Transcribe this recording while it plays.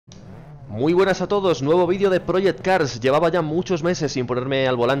Muy buenas a todos, nuevo vídeo de Project Cars. Llevaba ya muchos meses sin ponerme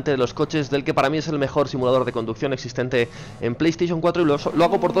al volante de los coches del que para mí es el mejor simulador de conducción existente en PlayStation 4 y lo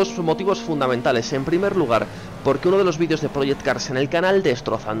hago por dos motivos fundamentales. En primer lugar, porque uno de los vídeos de Project Cars en el canal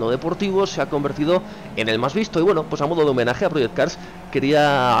Destrozando Deportivos se ha convertido en el más visto y bueno, pues a modo de homenaje a Project Cars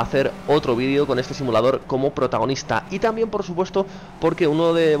quería hacer otro vídeo con este simulador como protagonista. Y también, por supuesto, porque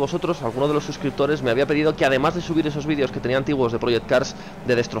uno de vosotros, alguno de los suscriptores, me había pedido que además de subir esos vídeos que tenía antiguos de Project Cars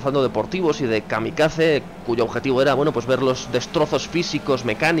de Destrozando Deportivos y de Kamikaze, cuyo objetivo era, bueno, pues ver los destrozos físicos,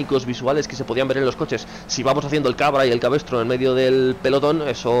 mecánicos, visuales que se podían ver en los coches si vamos haciendo el cabra y el cabestro en medio del pelotón,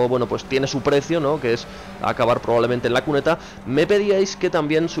 eso, bueno, pues tiene su precio, ¿no? Que es acabar probablemente en la cuneta. Me pedíais que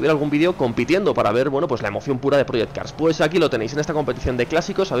también subiera algún vídeo compitiendo para ver, bueno, pues la emoción pura de Project Cars. Pues aquí lo tenéis, en esta competición de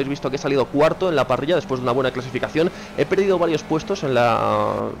clásicos. Habéis visto que he salido cuarto en la parrilla después de una buena clasificación. He perdido varios puestos en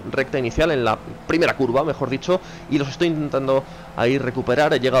la recta inicial, en la primera curva, mejor dicho, y los estoy intentando ahí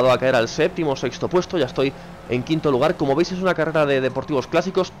recuperar. He llegado a caer al séptimo o sexto puesto, ya estoy en quinto lugar. Como veis, es una carrera de deportivos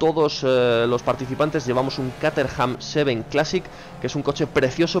clásicos. Todos los participantes llevamos un Caterham 7 Classic, que es un coche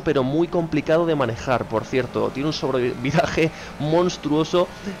precioso pero muy complicado de manejar, por cierto. Tiene un sobreviraje monstruoso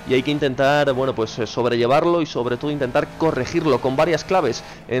y hay que intentar, bueno, pues sobrellevarlo y sobre todo intentar corregirlo con varias claves,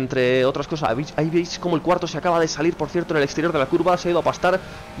 entre otras cosas. Ahí veis como el cuarto se acaba de salir, por cierto, en el exterior de la curva, se ha ido a pastar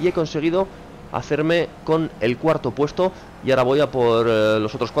y he conseguido hacerme con el cuarto puesto. Y ahora voy a por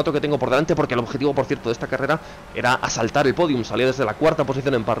los otros cuatro que tengo por delante, porque el objetivo, por cierto, de esta carrera era asaltar el podium. Salía desde la cuarta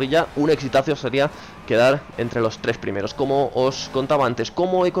posición en parrilla. Un exitazo sería quedar entre los tres primeros. Como os contaba antes,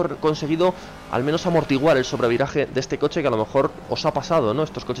 cómo he conseguido al menos amortiguar el sobreviraje de este coche, que a lo mejor os ha pasado, ¿no?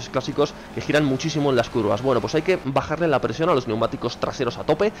 Estos coches clásicos que giran muchísimo en las curvas. Bueno, pues hay que bajarle la presión a los neumáticos traseros a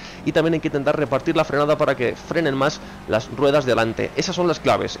tope y también hay que intentar repartir la frenada para que frenen más las ruedas de delante. Esas son las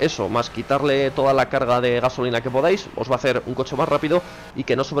claves. Eso, más quitarle toda la carga de gasolina que podáis, os va a hacer un coche más rápido y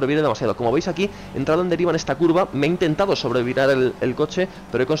que no sobrevire demasiado. Como veis aquí, he entrado en deriva en esta curva, me he intentado sobrevirar el coche,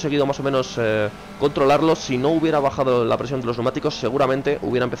 pero he conseguido más o menos controlarlo. Si no hubiera bajado la presión de los neumáticos, seguramente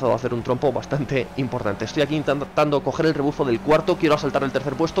hubiera empezado a hacer un trompo bastante importante. Estoy aquí intentando coger el rebufo del cuarto, quiero asaltar el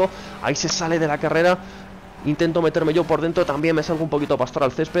tercer puesto, ahí se sale de la carrera. Intento meterme yo por dentro, también me salgo un poquito a pastar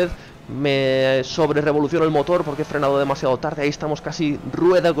al césped. Me sobre revoluciono el motor porque he frenado demasiado tarde. Ahí estamos casi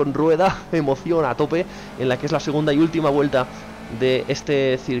rueda con rueda, emoción a tope en la que es la segunda y última vuelta de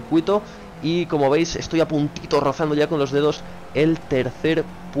este circuito. Y como veis, estoy a puntito, rozando ya con los dedos el tercer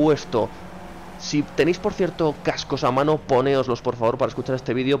puesto. Si tenéis, por cierto, cascos a mano, ponéoslos por favor para escuchar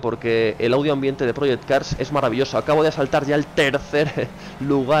este vídeo, porque el audio ambiente de Project Cars es maravilloso. Acabo de asaltar ya el tercer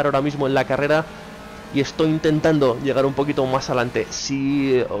lugar ahora mismo en la carrera y estoy intentando llegar un poquito más adelante.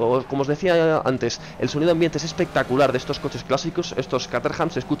 Como os decía antes, el sonido ambiente es espectacular de estos coches clásicos, estos Caterham.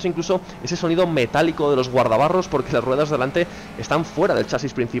 Se escucha incluso ese sonido metálico de los guardabarros, porque las ruedas de delante están fuera del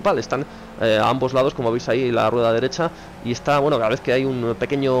chasis principal, están a ambos lados, como veis ahí, la rueda derecha, y está, bueno, cada vez que hay un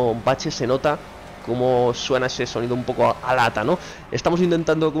pequeño bache se nota cómo suena ese sonido un poco a lata, ¿no? Estamos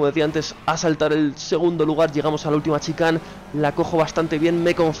intentando, como decía antes, asaltar el segundo lugar. Llegamos a la última chicane, la cojo bastante bien,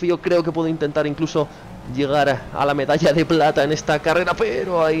 me confío, creo que puedo intentar incluso llegar a la medalla de plata en esta carrera,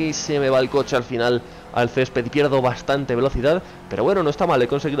 pero ahí se me va el coche al final al césped y pierdo bastante velocidad, pero bueno, no está mal. He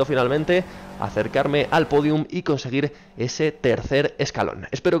conseguido finalmente acercarme al podium y conseguir ese tercer escalón.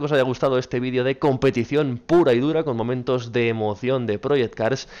 Espero que os haya gustado este vídeo de competición pura y dura con momentos de emoción de Project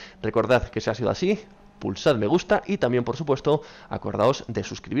Cars. Recordad que si ha sido así, pulsad me gusta y también, por supuesto, acordaos de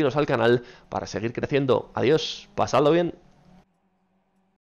suscribiros al canal para seguir creciendo. Adiós, pasadlo bien.